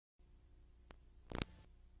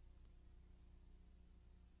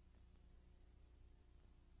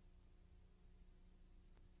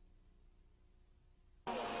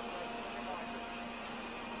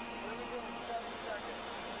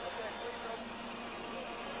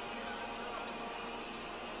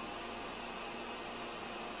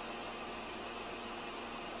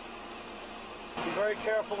Be very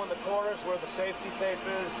careful in the corners where the safety tape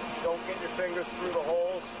is. Don't get your fingers through the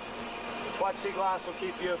holes. The plexiglass will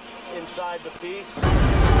keep you inside the piece.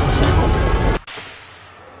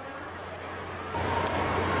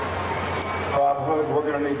 Bob Hood, we're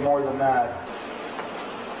going to need more than that.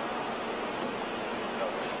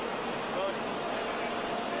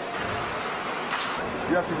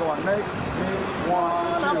 You have to go on make,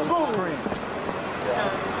 1, 2, 3.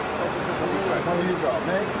 Yeah. When you go,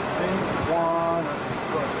 make, 1,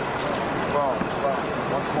 boom, boom.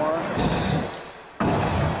 Once more.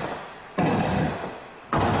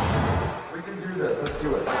 We can do this, let's do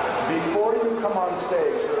it. Before you come on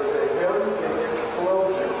stage, there is a very big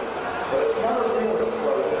explosion. But it's not a real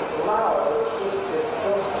explosion, it's loud, it's just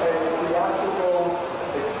a theatrical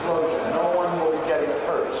explosion. No one will be getting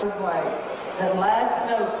hurt. The last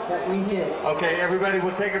note that we hit. Okay, everybody,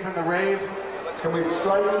 we'll take it from the rave. Can we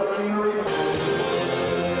strike the scenery?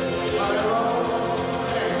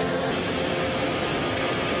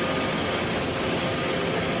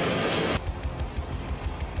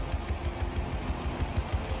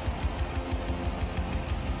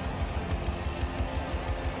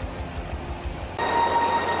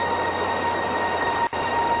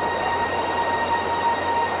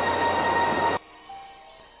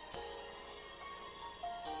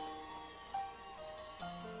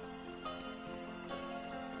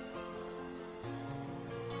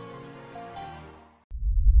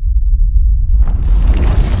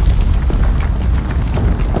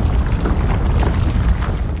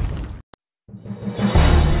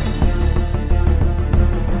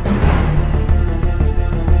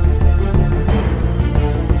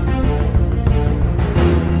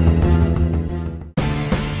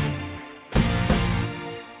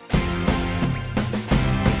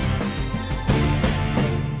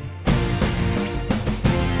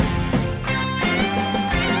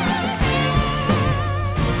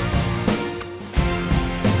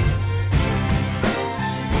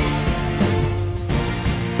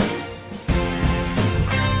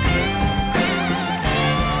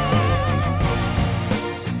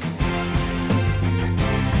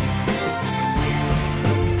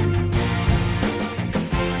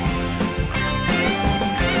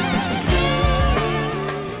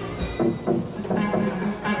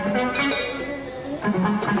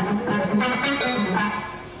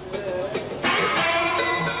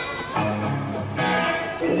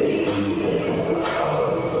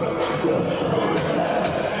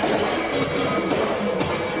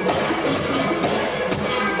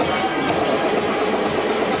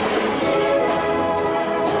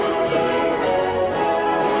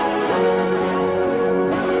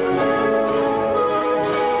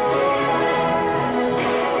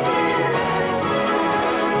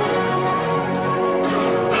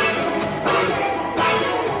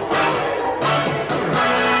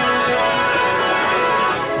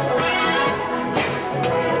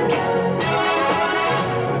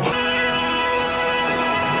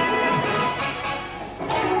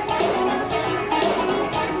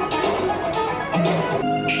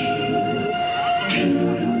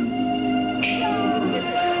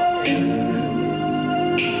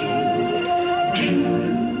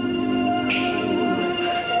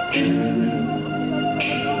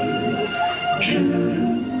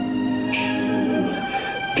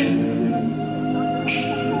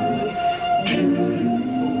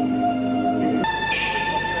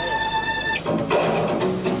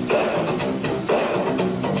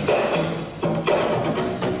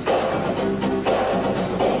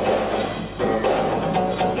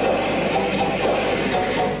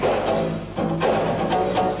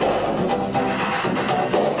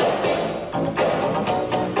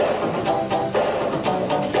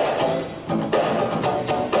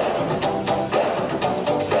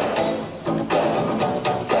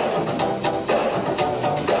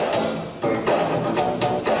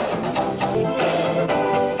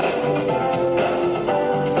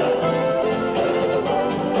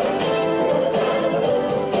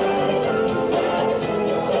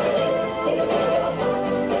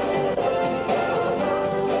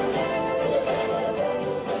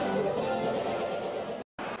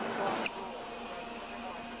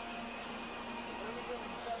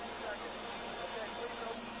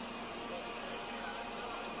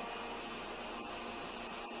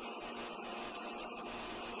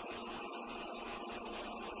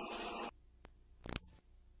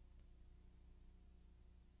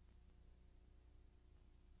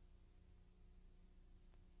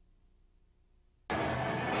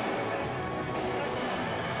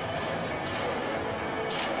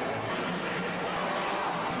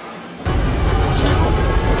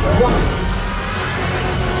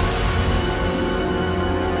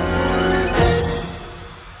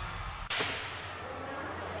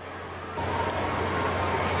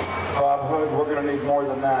 we're going to need more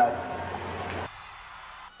than that.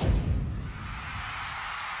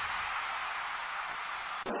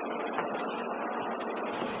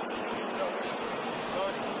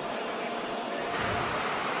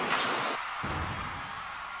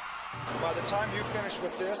 By the time you finish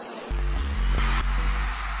with this,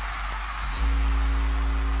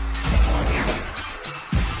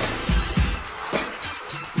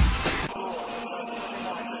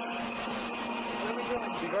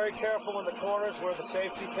 Be very careful in the corners where the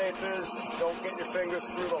safety tape is. Don't get your fingers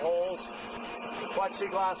through the holes. The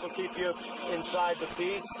plexiglass will keep you inside the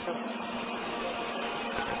piece.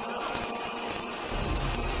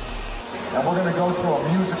 And we're going to go through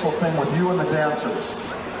a musical thing with you and the dancers.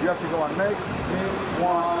 You have to go on make, me,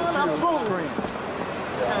 1, 2, 3.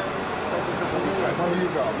 Yeah. There you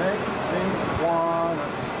go. Make, me, 1,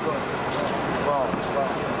 good. Well,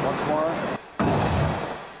 once more.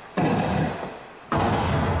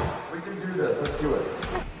 We can do this. Let's do it.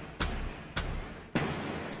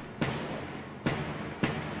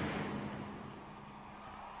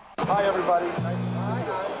 Hi, everybody.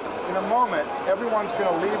 In a moment, everyone's going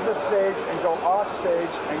to leave the stage and go off stage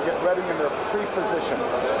and get ready in their pre-position.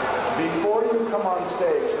 Before you come on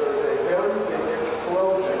stage, there is a very big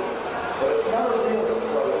explosion, but it's not a real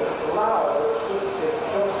explosion. It's loud. It's just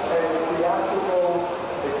a theatrical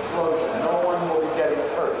explosion. No one will be getting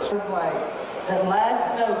hurt. Right. That last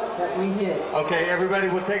note that we hit. Okay, everybody,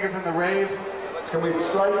 we'll take it from the rave. Can we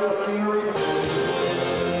strike the scenery?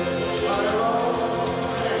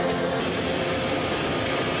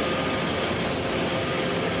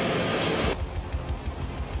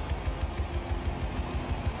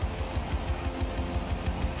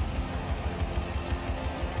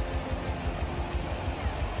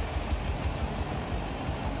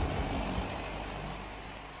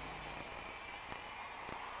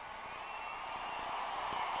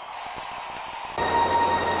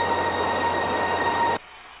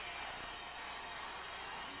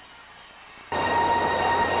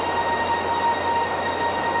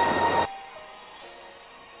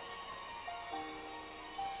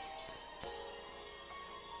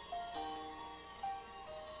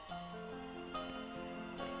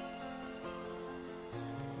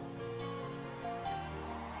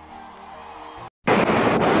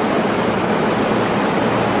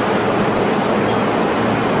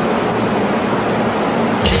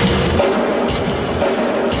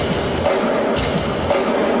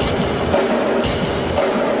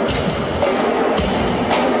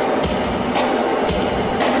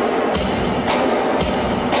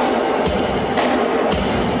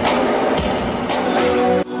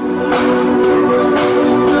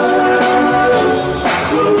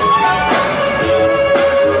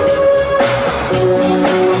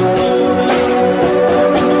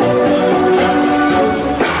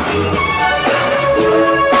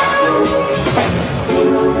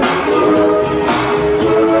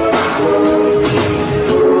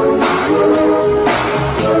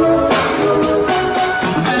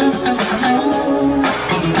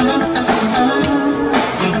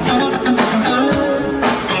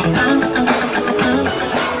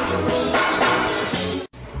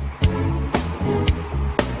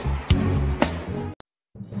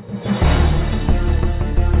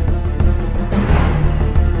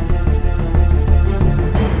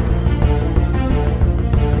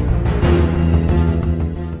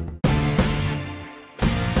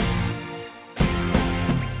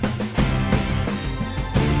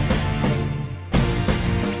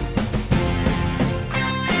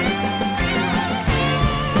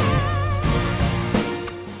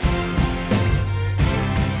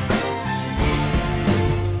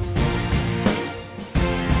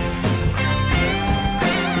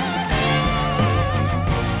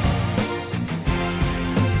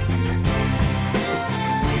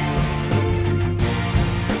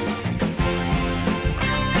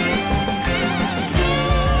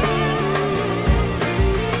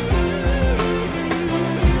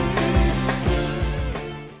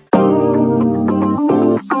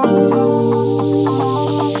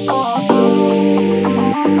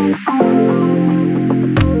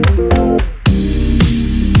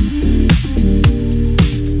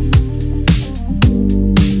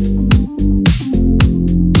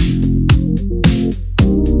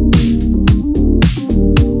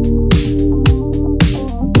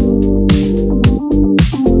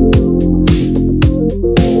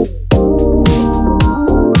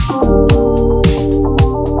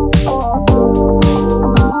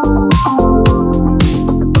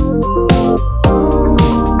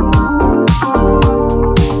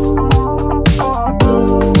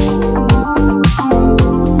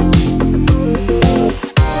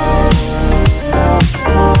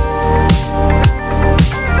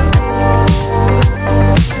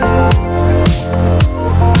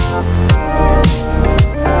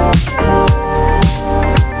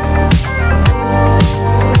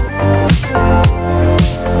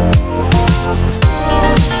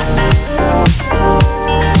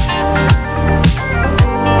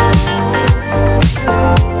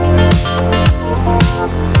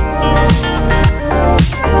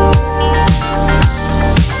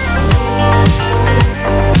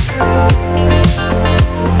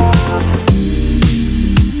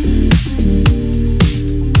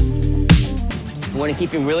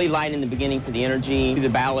 keep him really light in the beginning for the energy. The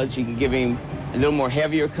ballads, you can give him a little more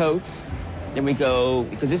heavier coats. Then we go,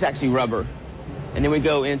 because this is actually rubber. And then we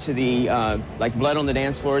go into the, like Blood on the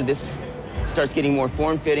Dance Floor. This starts getting more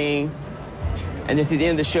form-fitting. And then to the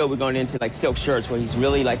end of the show, we're going into like silk shirts where he's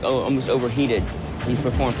really like almost overheated. He's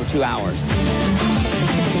performed for 2 hours.